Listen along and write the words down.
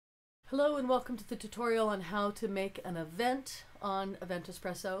Hello and welcome to the tutorial on how to make an event on Event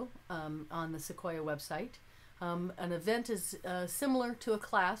Espresso on the Sequoia website. An event is similar to a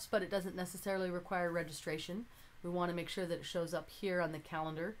class, but it doesn't necessarily require registration. We want to make sure that it shows up here on the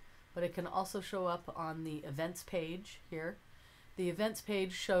calendar, but it can also show up on the events page here. The events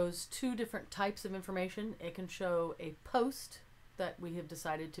page shows two different types of information. It can show a post that we have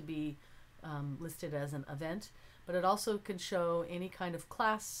decided to be listed as an event, but it also can show any kind of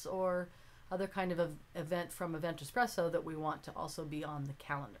class or other kind of event from Event Espresso that we want to also be on the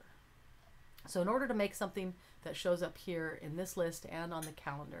calendar. So in order to make something that shows up here in this list and on the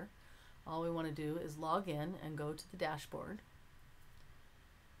calendar, all we want to do is log in and go to the dashboard.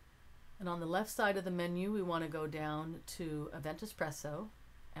 And on the left side of the menu, we want to go down to Event Espresso,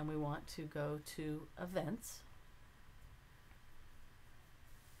 and we want to go to Events.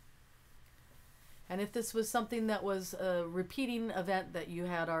 And if this was something that was a repeating event that you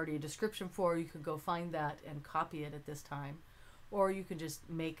had already a description for, you could go find that and copy it at this time. Or you can just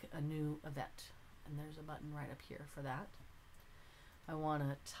make a new event. And there's a button right up here for that. I want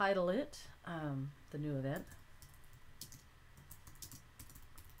to title it the new event.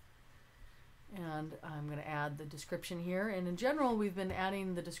 And I'm going to add the description here. And in general, we've been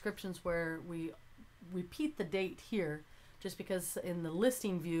adding the descriptions where we repeat the date here, just because in the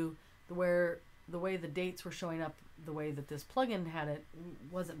listing view, where the way the dates were showing up, the way that this plugin had it,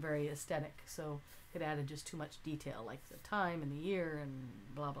 wasn't very aesthetic. So it added just too much detail, like the time and the year and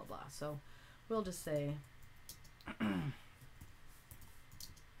blah, blah, blah. So we'll just say that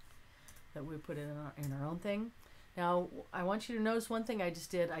we put it in our own thing. Now, I want you to notice one thing I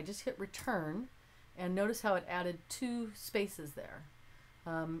just did. I just hit return, and notice how it added two spaces there.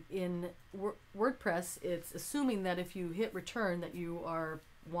 In WordPress, it's assuming that if you hit return that you are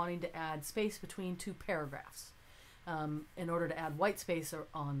wanting to add space between two paragraphs. In order to add white space or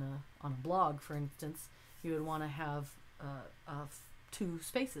on a blog, for instance, you would want to have two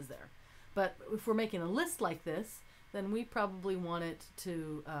spaces there. But if we're making a list like this, then we probably want it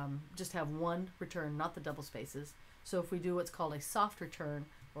to just have one return, not the double spaces. So if we do what's called a soft return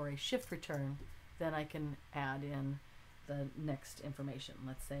or a shift return, then I can add in the next information.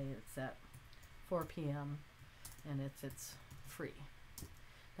 Let's say it's at 4 p.m. and it's free.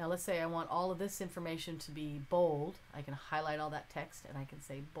 Now let's say I want all of this information to be bold. I can highlight all that text and I can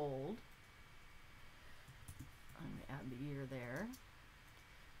say bold. I'm going to add the year there.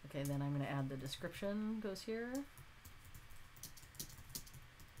 Okay, then I'm going to add the description goes here.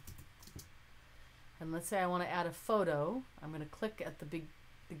 And let's say I want to add a photo. I'm going to click at the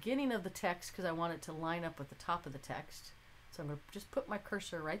beginning of the text because I want it to line up with the top of the text. So I'm going to just put my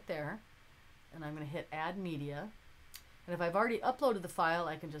cursor right there, and I'm going to hit add media. And if I've already uploaded the file,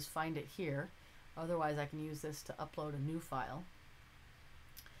 I can just find it here. Otherwise, I can use this to upload a new file.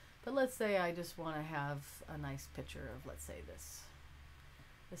 But let's say I just want to have a nice picture of, let's say this.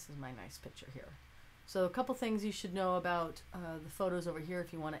 This is my nice picture here. So a couple things you should know about the photos over here.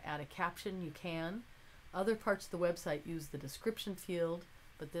 If you want to add a caption, you can. Other parts of the website use the description field,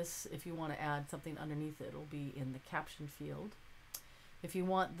 but this, if you want to add something underneath it, it'll be in the caption field. If you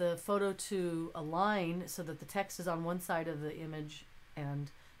want the photo to align so that the text is on one side of the image and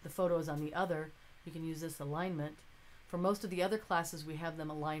the photo is on the other, you can use this alignment. For most of the other classes, we have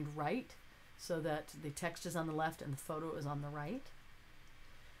them aligned right so that the text is on the left and the photo is on the right.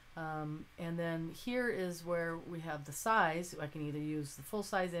 And then here is where we have the size. I can either use the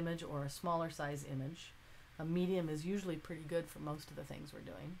full-size image or a smaller size image. A medium is usually pretty good for most of the things we're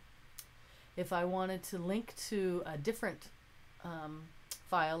doing. If I wanted to link to a different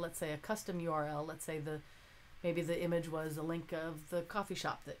file, let's say a custom URL, let's say maybe the image was a link of the coffee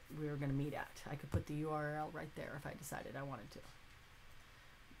shop that we were going to meet at. I could put the URL right there if I decided I wanted to.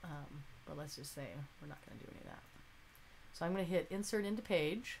 But let's just say we're not going to do any of that. So I'm going to hit insert into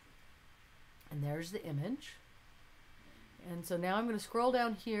page, and there's the image. And so now I'm going to scroll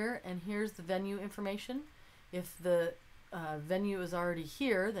down here, and here's the venue information. If the venue is already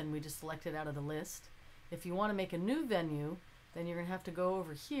here, then we just select it out of the list. If you want to make a new venue, then you're going to have to go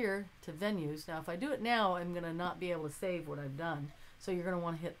over here to venues. Now if I do it now, I'm going to not be able to save what I've done. So you're going to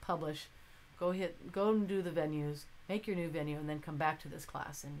want to hit publish, go and do the venues, make your new venue, and then come back to this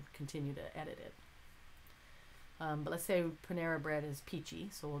class and continue to edit it. But let's say Panera Bread is peachy,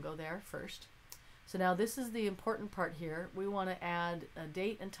 so we'll go there first. So now this is the important part here. We want to add a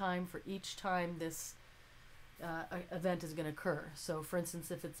date and time for each time this event is going to occur. So for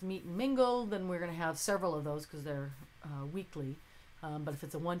instance, if it's meet and mingle, then we're going to have several of those because they're weekly. But if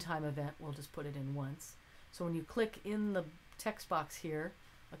it's a one-time event, we'll just put it in once. So when you click in the text box here,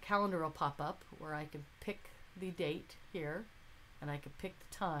 a calendar will pop up where I can pick the date here, and I can pick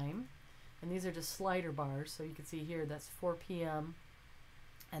the time. And these are just slider bars. So you can see here that's 4 p.m.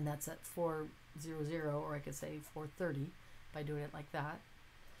 and that's at 4:00, or I could say 4:30 by doing it like that.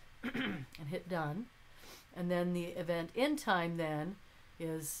 And hit done. And then the event end time then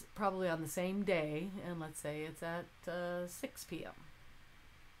is probably on the same day, and let's say it's at 6 p.m.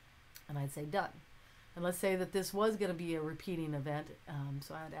 and I'd say done. And let's say that this was going to be a repeating event,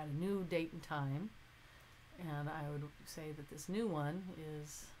 so I'd add a new date and time, and I would say that this new one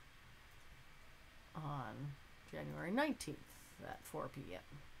is on January 19th at 4 p.m.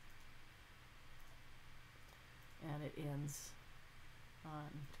 and it ends on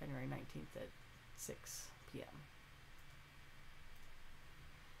January 19th at 6 p.m.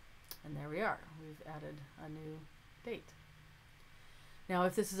 And there we are. We've added a new date. Now,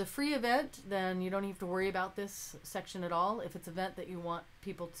 if this is a free event, then you don't have to worry about this section at all. If it's an event that you want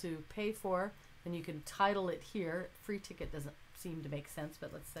people to pay for, then you can title it here. Free ticket doesn't seem to make sense,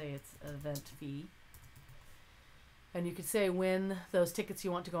 but let's say it's an event fee. And you could say when those tickets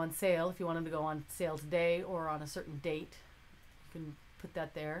you want to go on sale, if you want them to go on sale today or on a certain date, you can put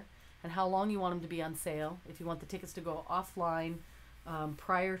that there. And how long you want them to be on sale. If you want the tickets to go offline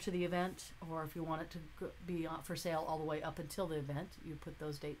prior to the event, or if you want it to be for sale all the way up until the event, you put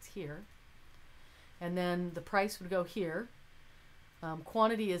those dates here. And then the price would go here.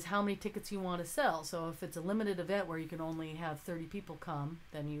 Quantity is how many tickets you want to sell. So if it's a limited event where you can only have 30 people come,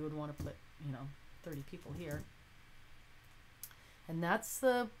 then you would want to put, 30 people here. And that's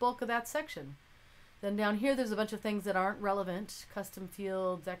the bulk of that section. Then down here, there's a bunch of things that aren't relevant. Custom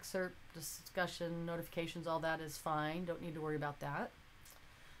fields, excerpt, discussion, notifications, all that is fine. Don't need to worry about that.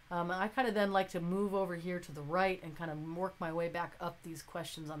 I kind of then like to move over here to the right and kind of work my way back up these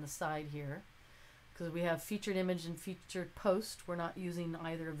questions on the side here. Because we have featured image and featured post. We're not using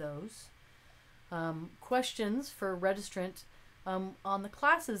either of those. Questions for registrant. On the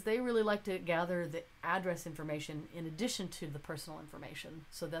classes, they really like to gather the address information in addition to the personal information.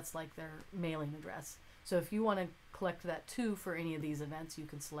 So that's like their mailing address. So if you want to collect that too for any of these events, you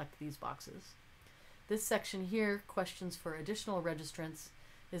can select these boxes. This section here, questions for additional registrants,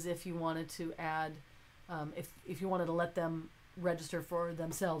 is if you wanted to add, if you wanted to let them register for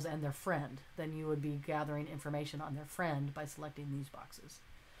themselves and their friend, then you would be gathering information on their friend by selecting these boxes.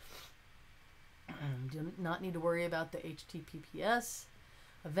 Do not need to worry about the HTTPS.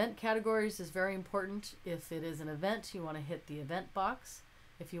 Event categories is very important. If it is an event, you want to hit the event box.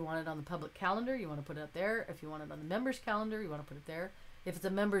 If you want it on the public calendar, you want to put it there. If you want it on the members calendar, you want to put it there. If it's a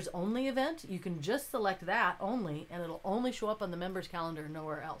members only event, you can just select that only, and it'll only show up on the members calendar,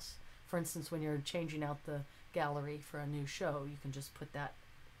 nowhere else. For instance, when you're changing out the gallery for a new show, you can just put that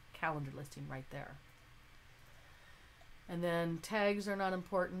calendar listing right there. And then tags are not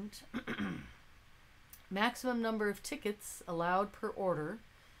important. Maximum number of tickets allowed per order.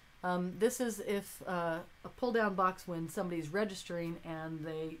 This is if a pull down box when somebody's registering and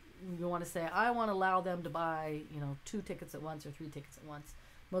you want to say, I want to allow them to buy 2 tickets at once or 3 tickets at once.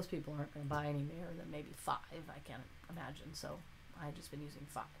 Most people aren't going to buy any more than maybe 5, I can't imagine, so I've just been using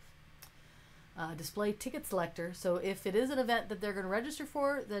 5. Display ticket selector. So if it is an event that they're going to register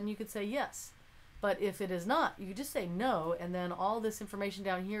for, then you could say yes. But if it is not, you just say no, and then all this information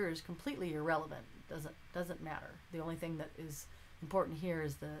down here is completely irrelevant. Doesn't matter. The only thing that is important here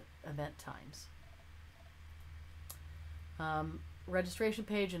is the event times. Registration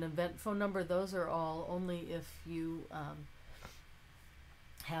page and event phone number, those are all only if you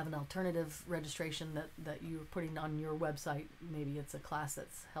have an alternative registration that you're putting on your website. Maybe it's a class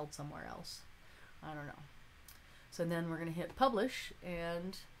that's held somewhere else. I don't know. So then we're going to hit publish,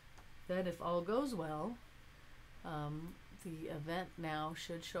 and then if all goes well, the event now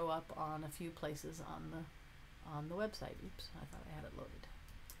should show up on a few places on the website. Oops, I thought I had it loaded.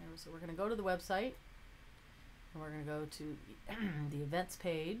 So we're going to go to the website, and we're going to go to the events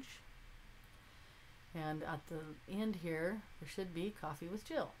page, and at the end here there should be Coffee with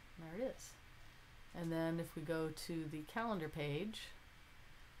Jill. There it is. And then if we go to the calendar page,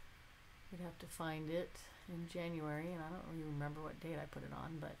 we'd have to find it in January, and I don't really remember what date I put it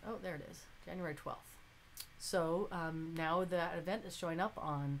on, but oh, there it is, January 12th. So now that event is showing up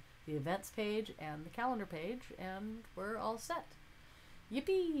on the events page and the calendar page, and we're all set.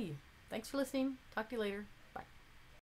 Yippee! Thanks for listening. Talk to you later.